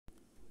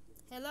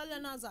Hello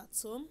learners at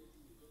home.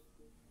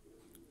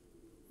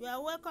 You are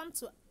welcome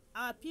to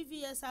our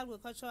PVS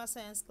Agricultural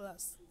Science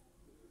class.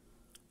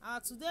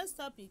 Our today's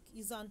topic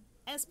is on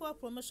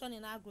export promotion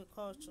in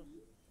agriculture.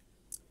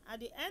 At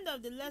the end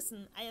of the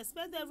lesson, I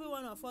expect every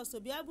one of us to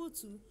be able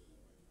to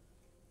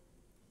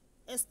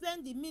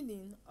explain the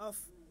meaning of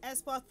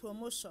export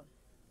promotion.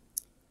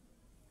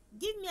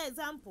 Give me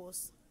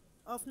examples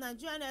of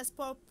Nigerian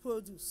export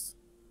produce.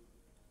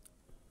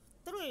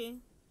 3.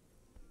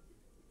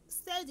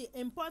 State the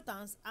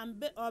importance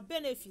and or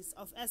benefits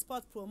of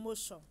export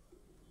promotion.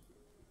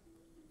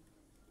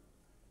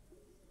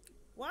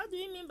 What do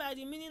we mean by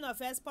the meaning of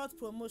export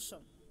promotion?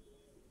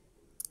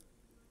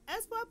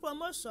 Export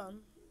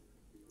promotion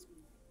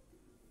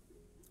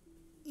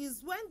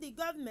is when the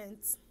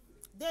government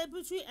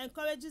deliberately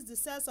encourages the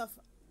sales of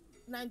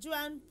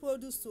Nigerian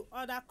produce to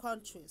other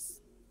countries.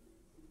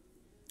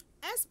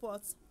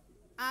 Exports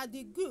are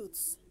the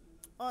goods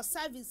or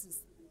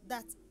services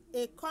that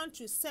a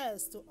country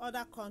sells to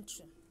other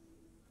country.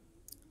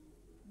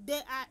 They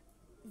are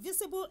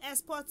visible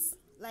exports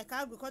like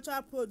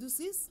agricultural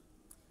produces,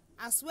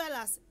 as well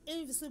as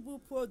invisible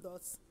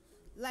products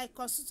like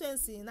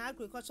constituency in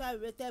agricultural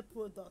related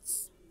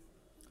products.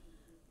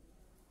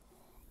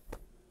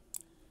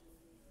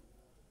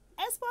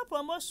 Export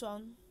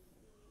promotion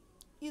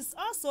is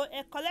also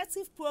a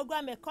collective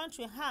program a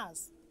country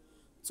has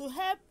to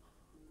help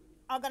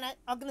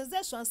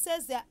organizations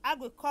sell their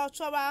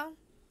agricultural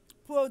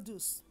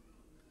produce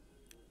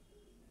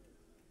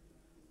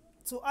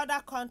to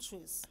other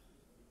countries.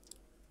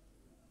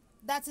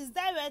 That is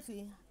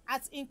directly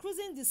at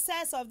increasing the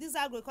sales of these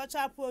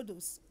agricultural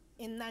produce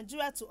in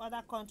Nigeria to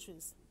other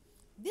countries.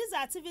 These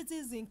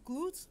activities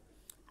include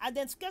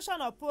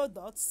identification of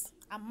products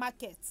and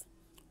markets,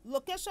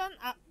 location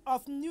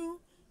of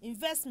new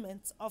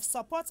investment of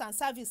support and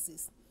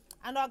services,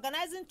 and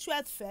organizing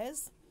trade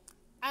fairs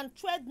and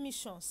trade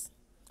missions.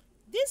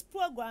 This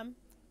program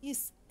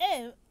is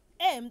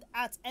aimed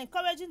at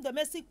encouraging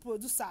domestic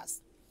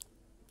producers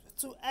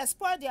to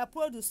export their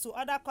produce to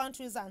other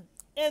countries and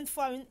earn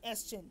foreign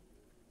exchange,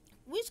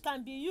 which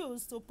can be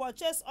used to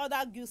purchase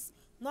other goods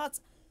not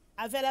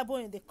available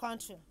in the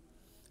country.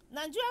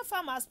 Nigerian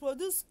farmers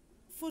produce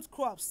food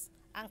crops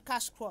and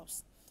cash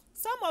crops.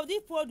 Some of these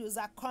produce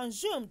are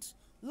consumed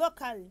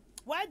locally,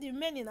 while the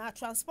remaining are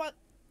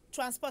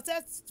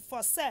transported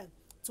for sale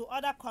to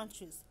other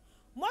countries.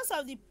 Most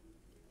of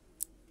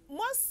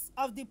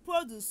the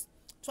produce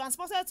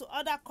transported to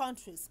other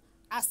countries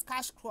as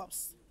cash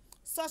crops,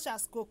 such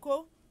as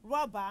cocoa,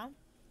 rubber,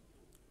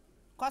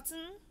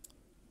 cotton,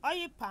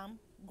 oil palm,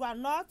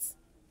 groundnut,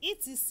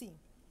 etc.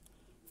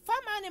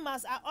 Farm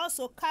animals are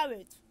also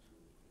carried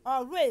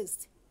or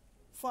raised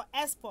for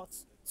export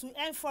to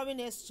earn foreign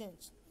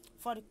exchange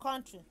for the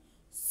country.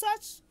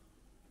 Such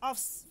of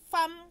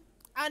farm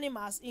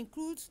animals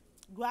include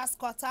grass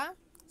cutter,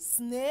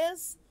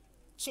 snails,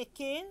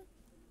 chicken,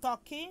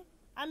 turkey,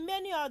 and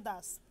many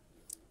others.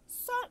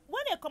 So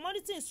when a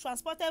commodity is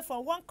transported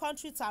from one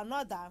country to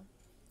another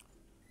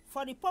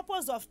for the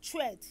purpose of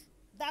trade,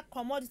 that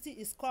commodity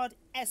is called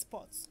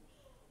export.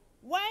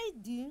 While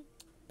the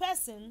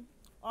person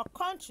or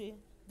country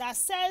that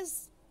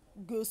sells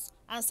goods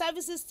and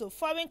services to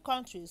foreign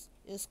countries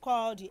is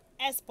called the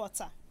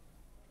exporter.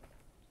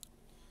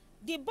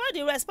 The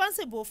body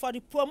responsible for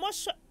the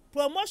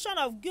promotion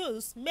of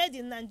goods made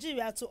in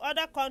Nigeria to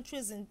other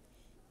countries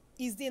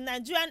is the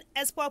Nigerian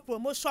Export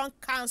Promotion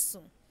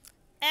Council,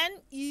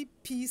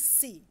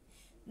 NEPC.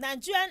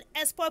 Nigerian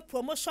Export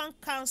Promotion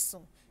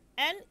Council,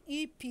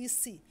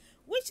 NEPC,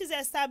 which is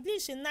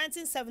established in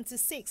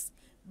 1976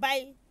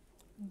 by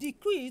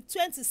Decree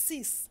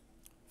 26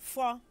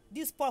 for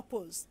this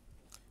purpose.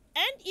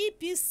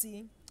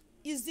 NEPC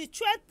is the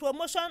trade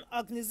promotion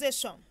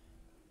organization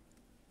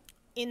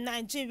in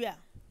Nigeria.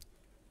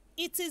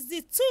 It is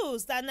the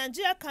tools that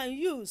Nigeria can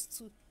use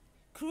to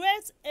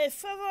create a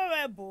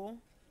favorable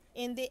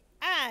in the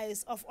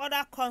eyes of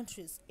other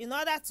countries in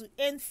order to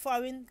earn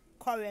foreign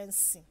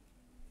currency.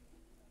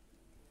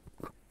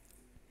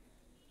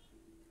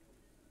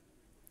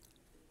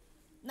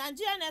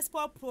 Nigerian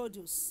export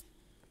produce.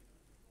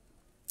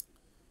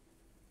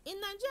 In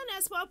Nigerian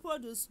export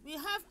produce, we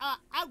have our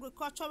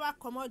agricultural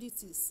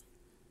commodities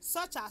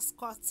such as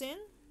cotton,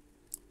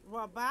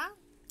 rubber,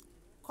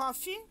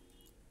 coffee,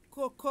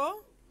 cocoa,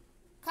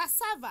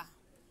 cassava,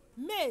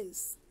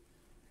 maize,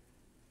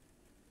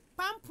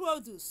 palm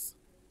produce,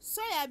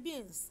 soya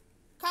beans,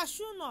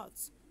 cashew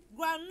nuts,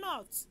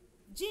 groundnut,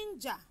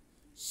 ginger,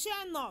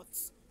 shea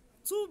nuts,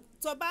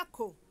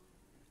 tobacco,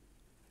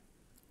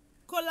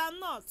 kola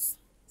nuts,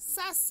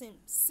 sesame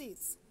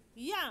seeds,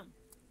 yam,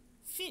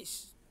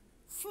 fish,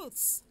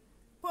 fruits,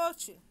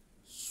 poultry,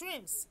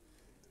 shrimps,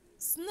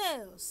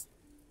 snails.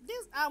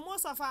 These are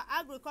most of our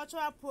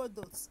agricultural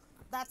products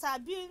that are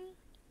being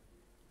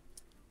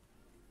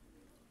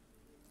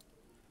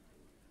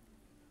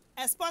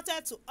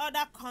exported to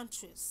other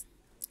countries.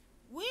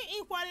 We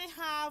equally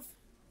have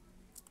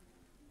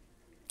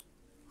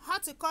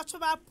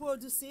horticultural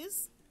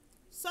produces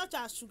such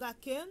as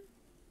sugarcane,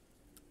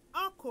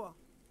 okra,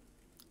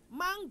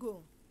 mango,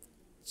 mango,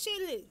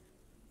 chili,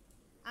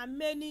 and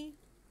many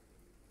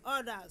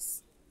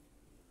others.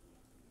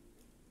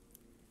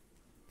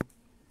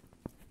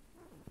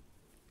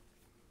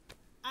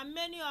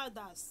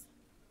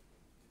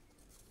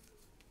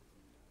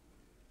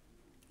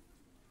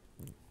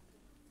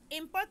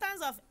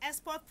 Importance of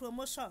export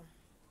promotion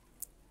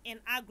in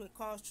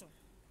agriculture.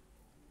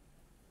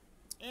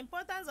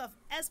 Importance of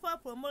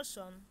export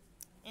promotion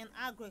in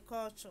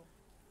agriculture.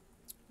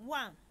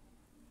 1.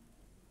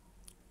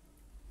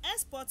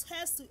 Export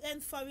helps to earn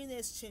foreign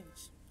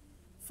exchange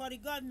for the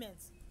government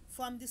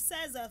from the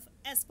sales of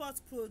export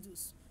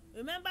produce.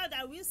 Remember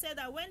that we said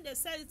that when they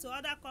sell it to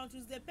other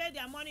countries, they pay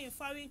their money in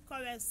foreign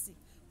currency,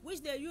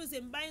 which they use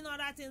in buying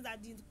other things that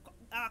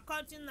our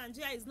country,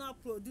 Nigeria, is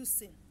not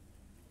producing.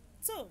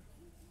 2.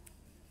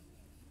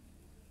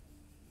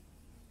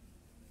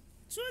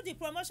 Through the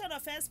promotion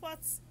of export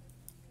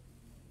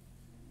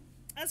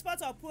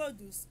of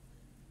produce,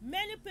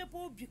 many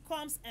people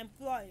becomes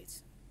employed,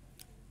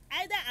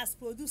 either as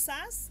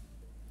producers,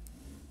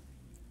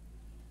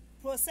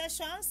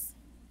 processors,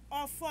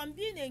 or from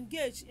being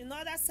engaged in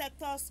other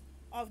sectors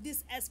of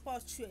this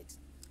export trade.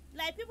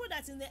 Like people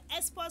that in the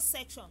export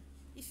section,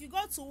 if you go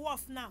to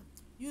WharF now,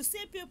 you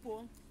see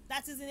people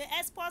that is in the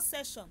export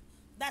section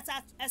that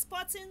are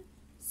exporting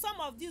some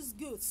of these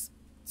goods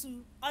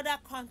to other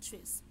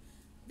countries.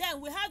 Then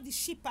we have the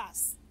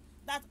shippers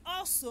that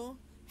also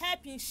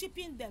help in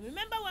shipping them.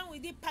 Remember when we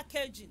did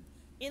packaging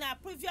in our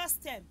previous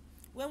term,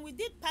 when we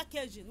did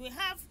packaging, we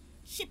have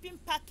shipping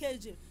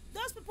packaging.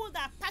 Those people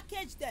that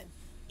package them,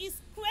 it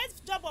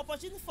creates job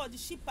opportunity for the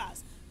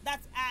shippers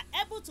that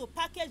are able to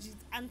package it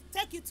and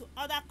take it to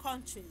other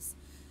countries.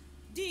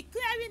 The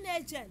clearing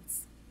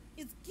agents,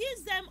 it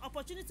gives them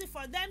opportunity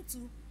for them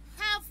to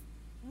have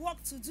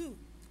work to do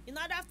in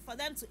order for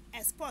them to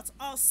export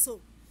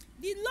also.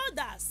 The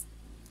loaders,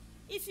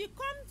 if you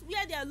come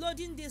where they are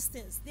loading these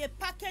things, they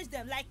package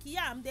them like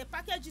yam, they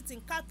package it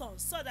in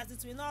cartons so that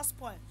it will not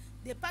spoil.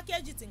 They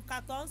package it in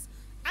cartons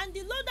and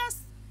the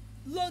loaders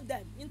load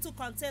them into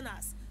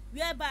containers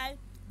whereby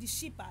the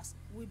shippers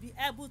will be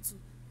able to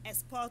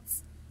export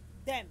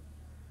them.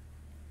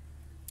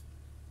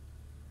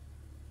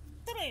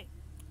 3.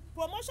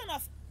 Promotion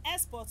of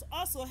exports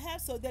also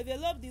helps to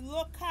develop the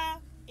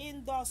local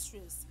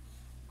industries,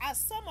 as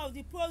some of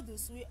the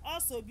produce will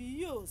also be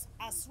used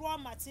as raw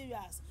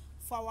materials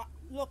for our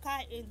local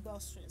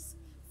industries.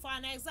 For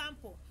an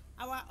example,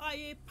 our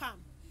oil palm.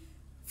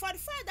 For the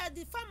fact that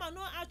the farmer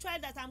know actually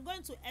that I'm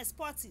going to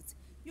export it,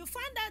 you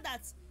find out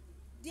that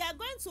they are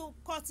going to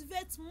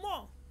cultivate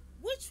more,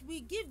 which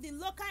will give the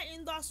local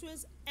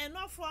industries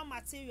enough raw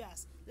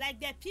materials like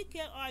the PK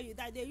oil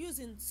that they use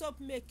in soap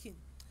making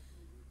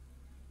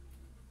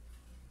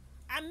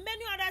and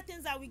many other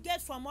things that we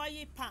get from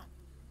oil palm.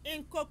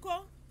 In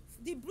cocoa,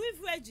 the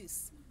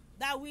beverages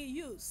that we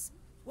use.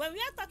 When we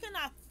are talking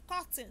about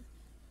cotton,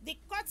 the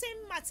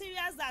cotton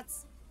materials that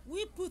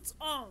we put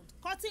on,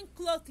 cotton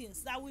clothing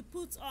that we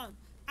put on,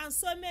 and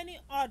so many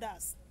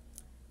others.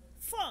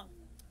 4.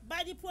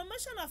 By the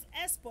promotion of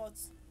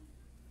exports,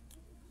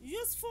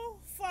 useful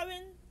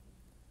foreign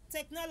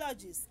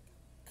technologies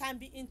can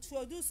be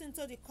introduced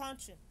into the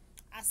country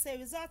as a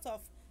result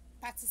of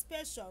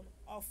participation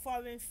of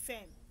foreign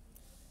firms.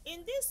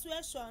 In this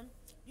situation,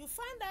 you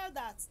find out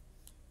that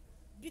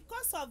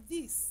because of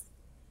this,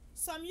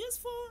 some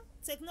useful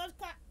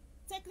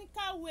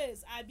technical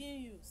ways are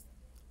being used.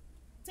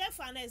 Take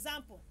for an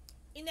example,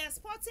 in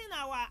exporting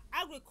our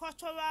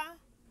agricultural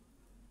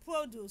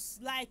produce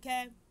like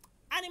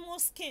animal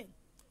skin,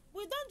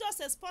 we don't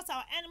just export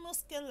our animal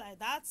skin like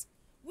that.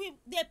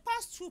 They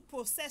pass through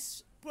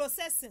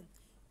processing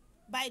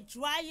by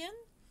drying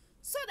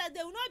so that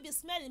they will not be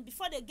smelling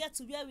before they get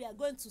to where we are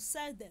going to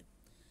sell them.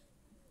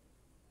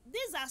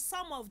 These are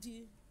some of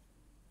the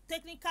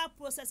technical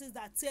processes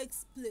that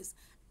takes place,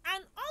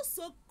 and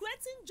also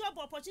creating job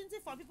opportunity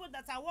for people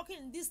that are working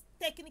in these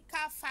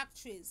technical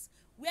factories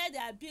where they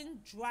are being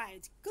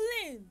dried,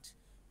 cleaned,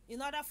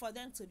 in order for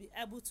them to be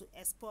able to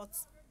export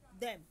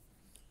them.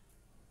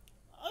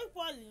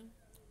 Equally,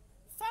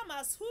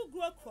 farmers who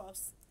grow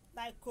crops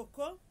like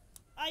cocoa,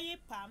 oil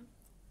palm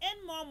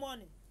earn more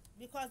money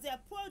because their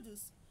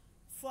produce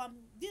from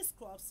these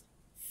crops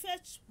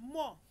fetch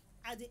more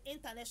at the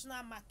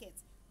international market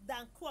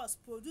than crops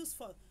produced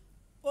for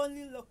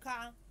only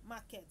local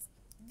markets.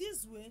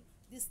 This way,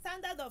 the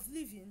standard of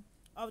living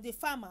of the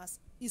farmers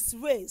is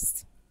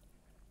raised.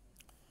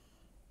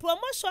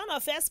 Promotion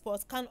of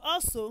exports can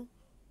also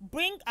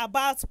bring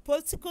about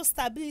political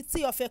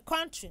stability of a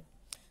country,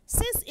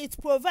 since it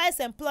provides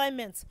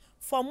employment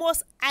for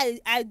most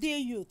ideal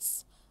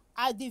youths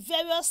at the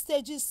various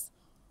stages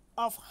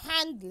of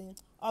handling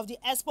of the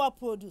export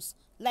produce,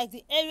 like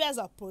the areas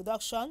of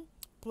production,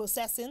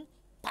 processing,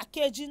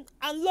 packaging,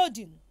 and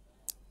loading.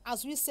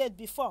 As we said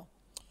before,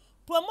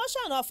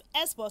 promotion of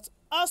exports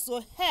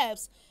also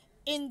helps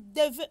in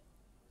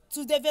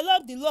to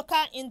develop the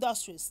local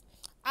industries,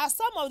 as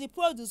some of the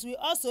produce will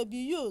also be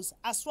used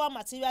as raw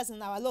materials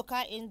in our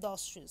local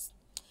industries.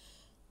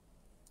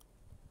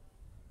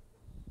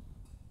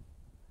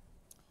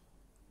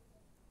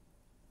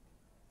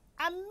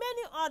 and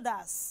many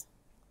others,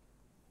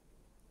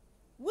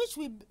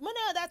 many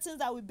other things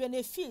that we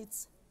benefit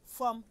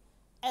from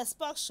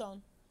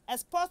exportation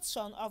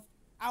of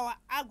our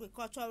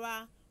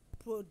agricultural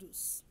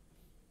produce.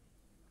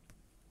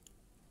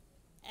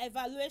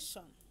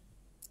 Evaluation.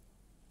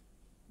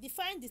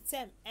 Define the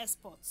term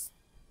export.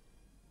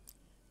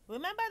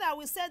 Remember that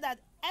we said that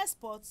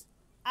exports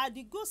are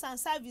the goods and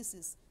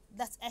services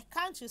that a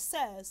country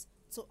sells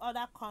to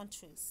other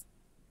countries.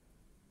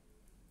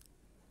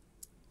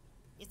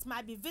 It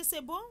might be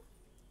visible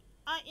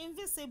or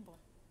invisible.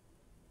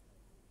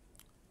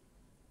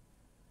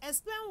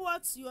 Explain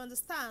what you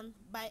understand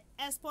by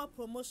export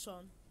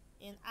promotion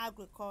in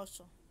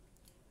agriculture.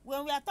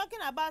 When we are talking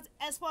about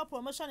export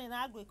promotion in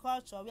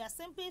agriculture, we are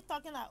simply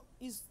talking about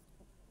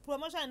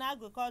promotion in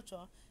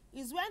agriculture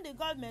is when the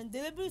government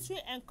deliberately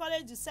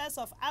encourages the sales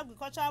of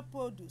agricultural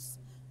produce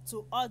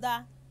to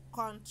other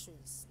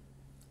countries.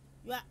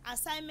 Your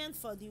assignment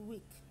for the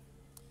week: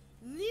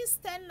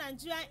 list 10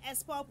 Nigerian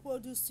export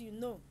produce you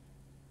know.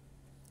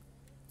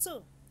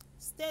 2.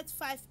 State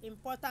 5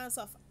 importance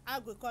of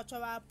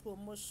agricultural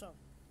promotion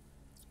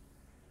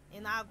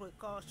in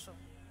agriculture.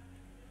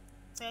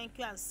 Thank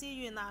you and see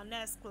you in our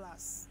next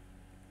class.